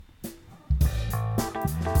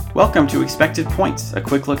Welcome to Expected Points, a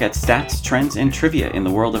quick look at stats, trends, and trivia in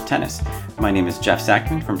the world of tennis. My name is Jeff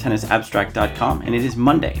Sackman from tennisabstract.com, and it is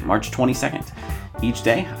Monday, March 22nd. Each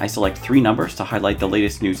day, I select 3 numbers to highlight the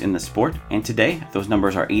latest news in the sport, and today, those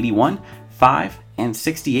numbers are 81, 5, and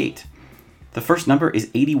 68. The first number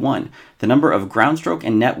is 81, the number of groundstroke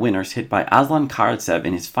and net winners hit by Aslan Karatsev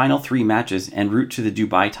in his final 3 matches en route to the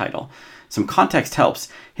Dubai title. Some context helps.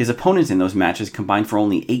 His opponents in those matches combined for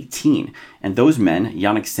only 18, and those men,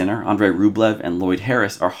 Yannick Sinner, Andrei Rublev, and Lloyd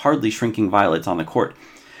Harris, are hardly shrinking violets on the court.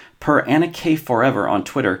 Per Anna K. Forever on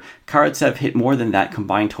Twitter, Karatsev hit more than that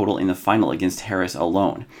combined total in the final against Harris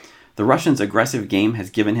alone. The Russian's aggressive game has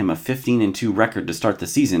given him a 15-2 record to start the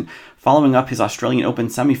season, following up his Australian Open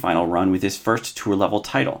semifinal run with his first tour-level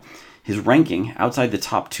title. His ranking, outside the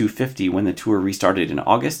top 250 when the tour restarted in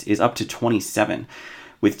August, is up to 27.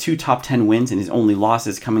 With 2 top 10 wins and his only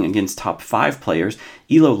losses coming against top 5 players,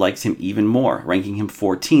 Elo likes him even more, ranking him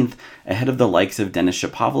 14th, ahead of the likes of Denis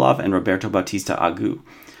Shapovalov and Roberto Bautista Agut.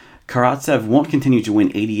 Karatsev won't continue to win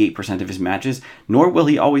 88% of his matches, nor will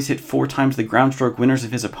he always hit 4 times the groundstroke winners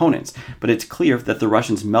of his opponents, but it's clear that the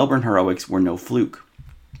Russians' Melbourne heroics were no fluke.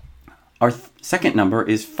 Our second number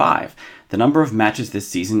is 5, the number of matches this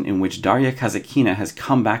season in which Daria Kasatkina has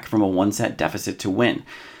come back from a 1-set deficit to win.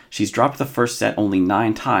 She's dropped the first set only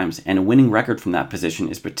 9 times, and a winning record from that position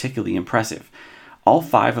is particularly impressive. All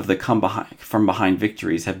 5 of the come-from-behind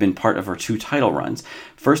victories have been part of her 2 title runs,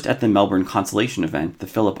 first at the Melbourne consolation event, the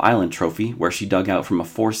Phillip Island Trophy, where she dug out from a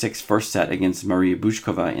 4-6 first set against Maria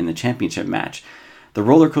Bushkova in the championship match. The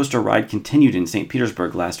roller coaster ride continued in St.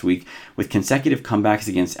 Petersburg last week with consecutive comebacks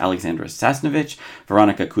against Alexandra Sasnovich,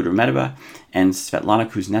 Veronika Kudermetova, and Svetlana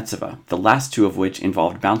Kuznetsova, the last 2 of which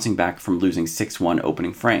involved bouncing back from losing 6-1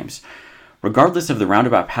 opening frames. Regardless of the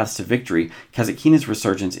roundabout paths to victory, Kasatkina's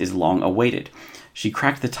resurgence is long awaited. She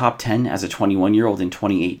cracked the top 10 as a 21-year-old in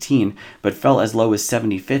 2018, but fell as low as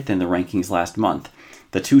 75th in the rankings last month.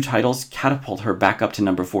 The 2 titles catapult her back up to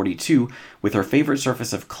number 42, with her favorite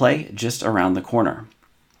surface of clay just around the corner.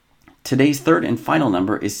 Today's third and final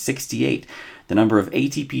number is 68, the number of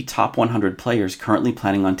ATP Top 100 players currently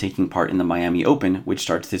planning on taking part in the Miami Open, which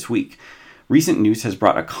starts this week. Recent news has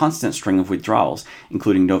brought a constant string of withdrawals,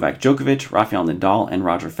 including Novak Djokovic, Rafael Nadal, and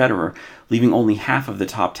Roger Federer, leaving only half of the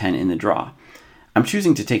top 10 in the draw. I'm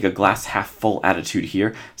choosing to take a glass-half-full attitude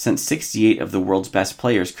here, since 68 of the world's best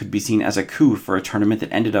players could be seen as a coup for a tournament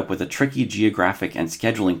that ended up with a tricky geographic and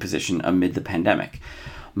scheduling position amid the pandemic.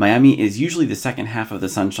 Miami is usually the second half of the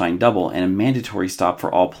Sunshine Double and a mandatory stop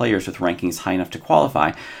for all players with rankings high enough to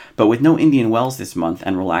qualify, but with no Indian Wells this month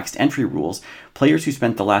and relaxed entry rules, players who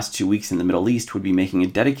spent the last 2 weeks in the Middle East would be making a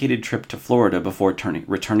dedicated trip to Florida before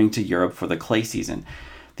returning to Europe for the clay season.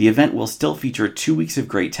 The event will still feature 2 weeks of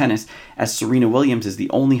great tennis, as Serena Williams is the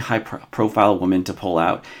only high-profile woman to pull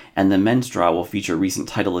out, and the men's draw will feature recent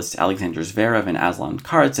titleists Alexander Zverev and Aslan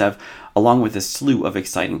Karatsev, along with a slew of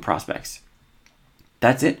exciting prospects.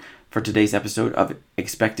 That's it for today's episode of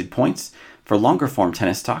Expected Points. For longer-form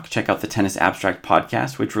tennis talk, check out the Tennis Abstract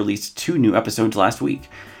podcast, which released 2 new episodes last week.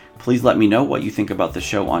 Please let me know what you think about the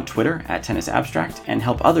show on Twitter @TennisAbstract, and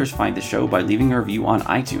help others find the show by leaving a review on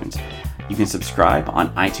iTunes. You can subscribe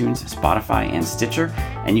on iTunes, Spotify, and Stitcher,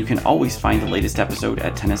 and you can always find the latest episode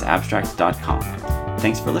at tennisabstract.com.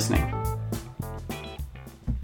 Thanks for listening.